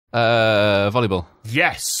Volleyball.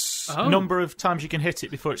 Yes. Oh. Number of times you can hit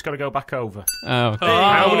it before it's got to go back over. Oh.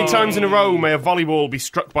 How many times in a row may a volleyball be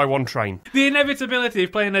struck by one train? The inevitability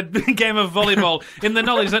of playing a game of volleyball in the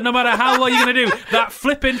knowledge that no matter how well you're going to do, that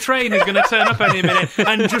flipping train is going to turn up any minute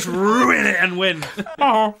and just ruin it and win.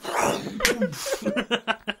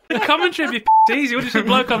 The commentary would be easy. We're just a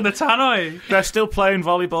bloke on the tannoy. They're still playing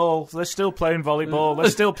volleyball. They're still playing volleyball.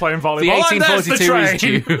 They're still playing volleyball. The 1842 is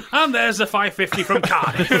due. And there's the 550 from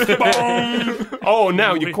Cardiff. Boom. Oh,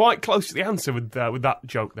 now you're quite close to the answer with that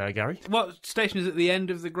joke there, Gary. What station is at the end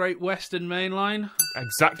of the Great Western Main Line?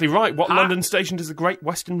 Exactly right. What London station does the Great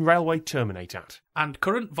Western Railway terminate at? And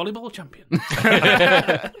current volleyball champion.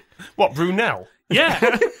 What, Brunel?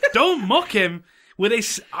 Yeah. Don't mock him with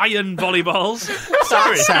his iron volleyballs.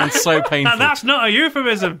 That sounds so painful. And that's not a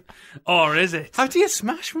euphemism. Or is it? How do you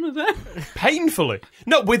smash one of them? Painfully.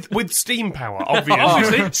 No, with steam power, obviously.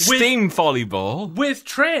 Obviously. Steam volleyball. With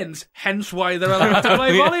trains, hence why they're allowed to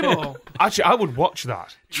play volleyball. Actually, I would watch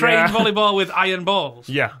that. Train volleyball with iron balls.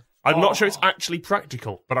 Yeah. I'm not sure it's actually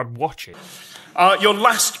practical, but I'd watch it. Your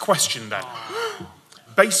last question, then.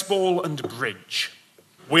 Baseball and bridge.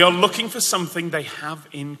 We are looking for something they have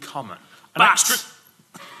in common. An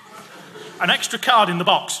extra card in the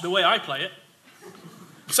box. The way I play it.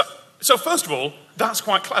 So first of all, that's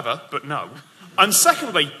quite clever, but no. And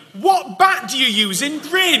secondly, what bat do you use in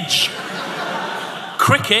bridge?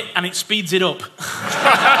 Cricket, and it speeds it up.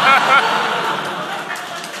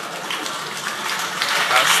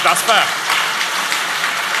 That's fair.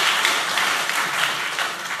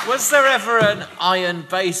 Was there ever an iron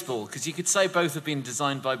baseball? Because you could say both have been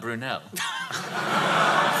designed by Brunel.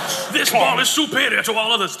 This ball is superior to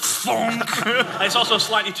all others. It's also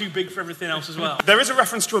slightly too big for everything else as well. There is a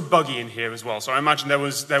reference to a buggy in here as well, so I imagine there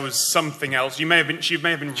was something else. She may have been. She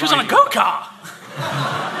was on a go-kart.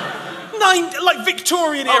 Like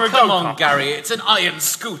Victorian era go-kart. Come on, Gary, it's an iron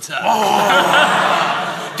scooter.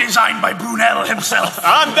 Designed by Brunel himself.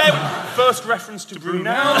 And then first reference to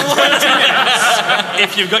Brunel.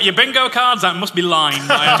 If you've got your bingo cards, that must be lined.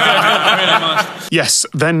 I really must. Yes.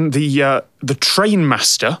 Then the train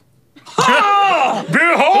master. Behold! The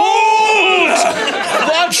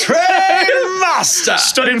train master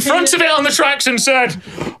Stood in front of it on the tracks and said,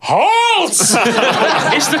 "Halt!"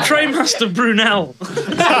 It's the train master Brunel.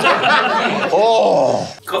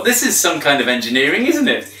 God, this is some kind of engineering, isn't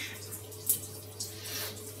it?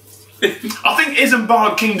 I think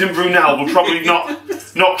Isambard Kingdom Brunel will probably not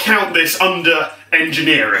count this under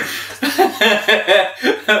engineering.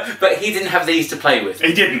 But he didn't have these to play with.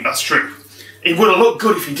 He didn't, that's true. It would have looked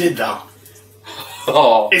good if he did, though.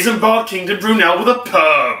 Oh, Isambard Kingdom Brunel with a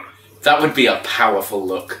perm. that would be a powerful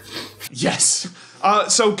look. Yes.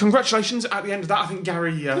 So congratulations at the end of that. I think,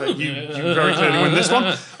 Gary, you very clearly win this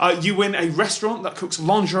one. You win a restaurant that cooks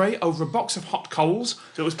lingerie over a box of hot coals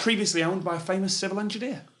that was previously owned by a famous civil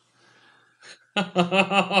engineer. Oh,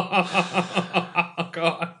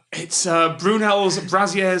 God. It's Brunel's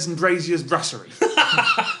Braziers and Braziers Brasserie.